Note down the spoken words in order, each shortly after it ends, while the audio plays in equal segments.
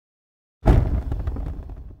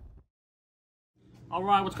All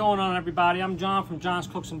right, what's going on, everybody? I'm John from John's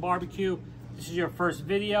Cooks and Barbecue. This is your first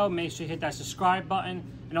video. Make sure you hit that subscribe button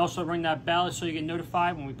and also ring that bell so you get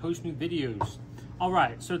notified when we post new videos. All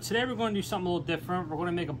right, so today we're going to do something a little different. We're going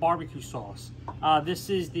to make a barbecue sauce. This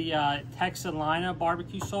is the Texa-Lina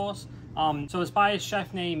BBQ sauce. So it's by a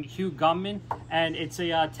chef named Hugh Gumman, and it's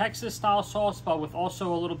a Texas style sauce, but with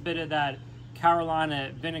also a little bit of that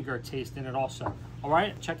Carolina vinegar taste in it also. All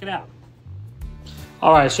right, check it out.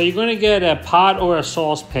 All right, so you're going to get a pot or a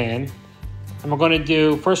saucepan, and we're going to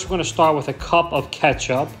do, first we're going to start with a cup of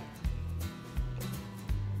ketchup.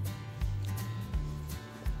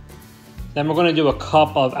 Then we're going to do a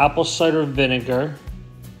cup of apple cider vinegar.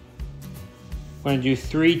 We're going to do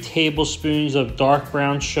 3 tablespoons of dark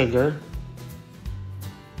brown sugar,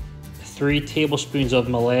 3 tablespoons of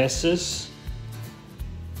molasses,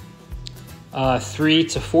 3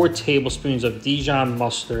 to 4 tablespoons of Dijon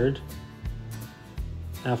mustard.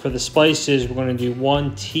 Now for the spices, we're going to do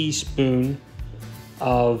 1 teaspoon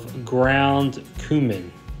of ground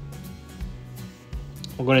cumin.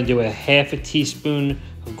 We're going to do a half a teaspoon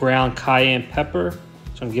of ground cayenne pepper. So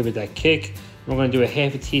I'm going to give it that kick. We're going to do a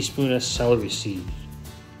half a teaspoon of celery seed.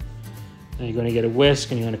 Now you're going to get a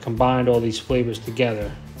whisk and you're going to combine all these flavors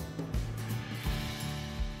together.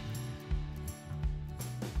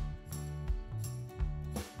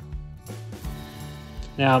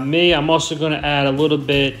 Now I'm also going to add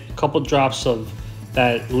a couple drops of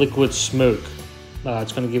that liquid smoke.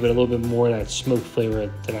 It's going to give it a little bit more of that smoke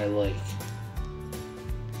flavor that I like.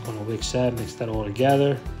 I'm going to mix that all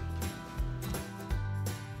together.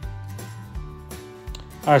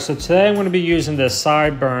 All right, so today I'm going to be using the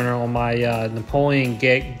side burner on my Napoleon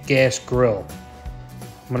gas grill.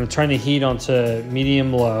 I'm going to turn the heat on to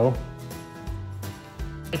medium-low.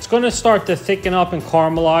 It's going to start to thicken up and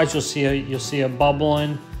caramelize. You'll see a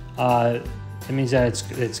bubbling. It means that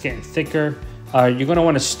it's getting thicker. You're going to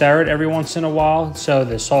want to stir it every once in a while so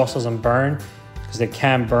the sauce doesn't burn, because it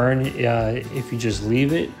can burn if you just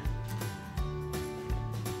leave it.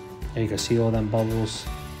 There you can see all them bubbles.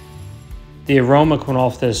 The aroma coming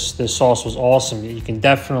off this sauce was awesome. You can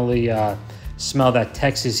definitely smell that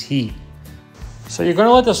Texas heat. So you're going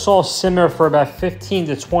to let the sauce simmer for about 15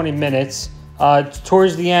 to 20 minutes.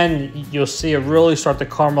 Towards the end, you'll see it really start to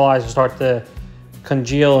caramelize and start to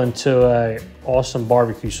congeal into an awesome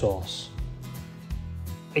barbecue sauce.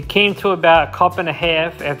 It came to about a cup and a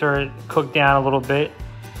half after it cooked down a little bit.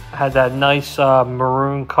 It had that nice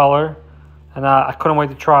maroon color, and I couldn't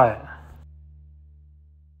wait to try it.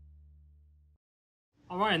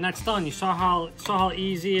 All right, and that's done. You saw how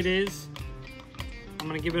easy it is. I'm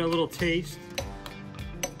gonna give it a little taste.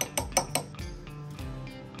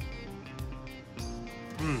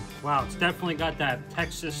 Wow, it's definitely got that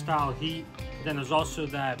Texas style heat. Then there's also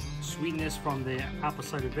that sweetness from the apple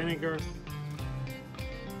cider vinegar.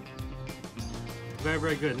 Very,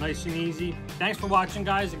 very good. Nice and easy. Thanks for watching,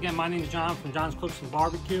 guys. Again, my name is John from John's Cooks and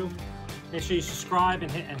Barbecue. Make sure you subscribe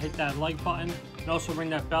and hit that like button. And also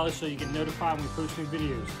ring that bell so you get notified when we post new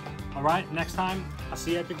videos. All right, next time, I'll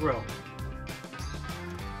see you at the grill.